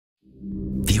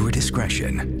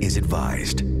discretion is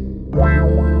advised.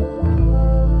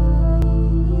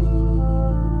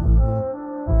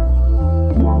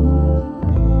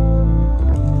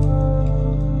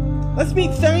 Let's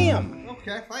meet Sam.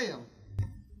 Okay, Sam.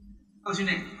 What's your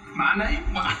name? My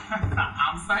name? Well,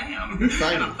 I'm Sam.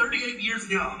 And I'm 38 years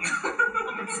young.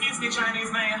 Excuse me,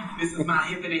 Chinese man. This is my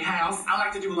hippity house. I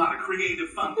like to do a lot of creative,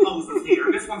 fun poses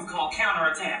here. This one's called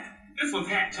counterattack. This one's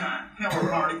hat time.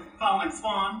 Hello, party. Falling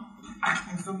swan. I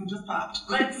think something just popped.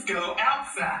 Let's go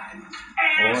outside.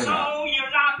 Asshole, you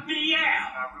locked me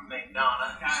out. My roommate,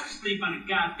 Donna. I was asleep on a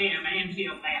goddamn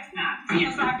anthill last night.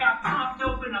 Yes, I got popped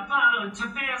open a bottle of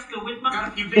Tabasco with my... Got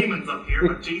a few demons up here,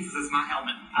 but Jesus is my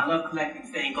helmet. I love collecting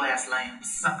stained glass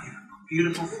lamps. So beautiful.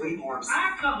 Beautiful, sweet orbs.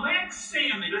 I collect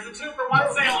salmon. There's a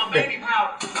 2-for-1 sale on baby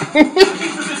powder.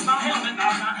 Jesus is my helmet.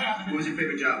 I'm not having it. What was your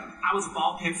favorite job? I was a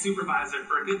ball pit supervisor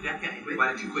for a good decade.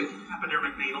 Why did you quit?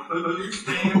 Hypodermic needle.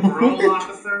 Stand, parole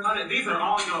officer. These are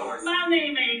all yours. My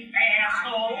name ain't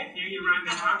asshole. Yeah, you're right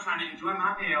now. I'm trying to enjoy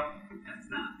my meal.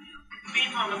 That's not meal.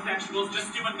 These homosexuals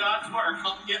just doing God's work.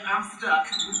 I'm stuck.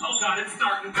 Oh God, it's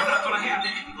starting. I'm not gonna have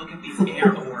it. Look at these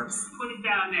air orbs. Put it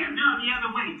down there. No, the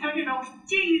other way. Turn it over.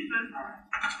 Jesus. All right.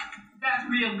 That's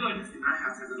real good. Our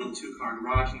house has a little 2-car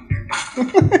garage in here.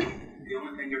 The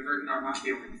only thing you're hurting are my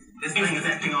feelings. This thing is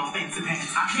acting all fancy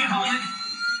pants. I can't hold it.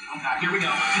 Oh God, here we go.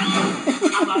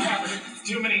 I'm not having it.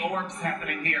 Too many orbs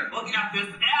happening here. Look at this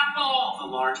apple. A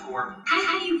large orb.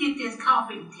 How do you get this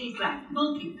coffee to taste like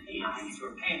monkey pants? These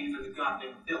were panties in the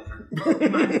goddamn filter.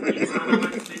 My free time, I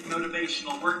like to make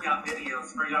motivational workout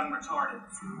videos for young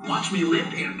retardeds. Watch me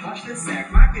limp and punch this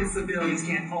sack. My disabilities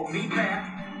can't hold me back.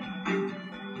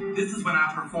 This is when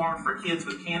I perform for kids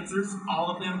with cancers. All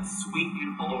of them sweet,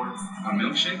 beautiful orbs. A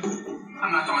milkshake?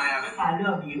 I'm not gonna have it. I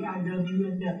love you. I love you. I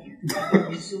love you. I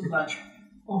love you so much.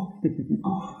 Oh,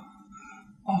 oh,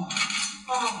 oh,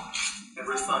 oh.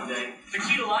 Every Sunday. The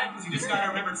key to life is you just gotta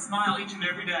remember to smile each and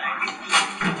every day.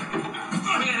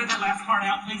 Let me edit that last part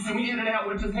out, please. Let me edit out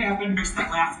what just happened. Fix that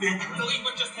last bit. Delete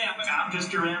what just happened. I'm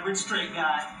just your average straight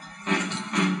guy.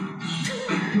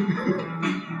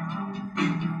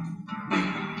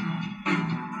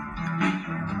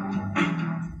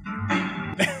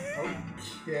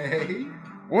 Okay.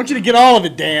 I want you to get all of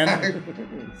it, Dan.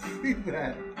 See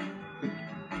that.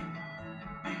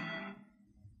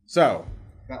 So,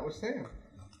 That was Sam.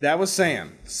 that was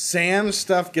Sam. Sam's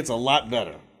stuff gets a lot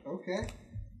better. Okay.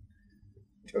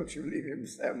 Don't you leave him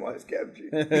Samwise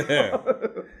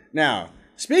Gamgee. Now,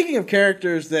 speaking of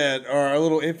characters that are a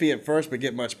little iffy at first but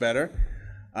get much better,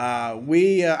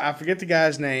 I forget the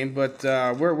guy's name, but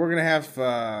we're gonna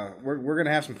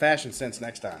have some fashion sense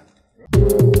next time.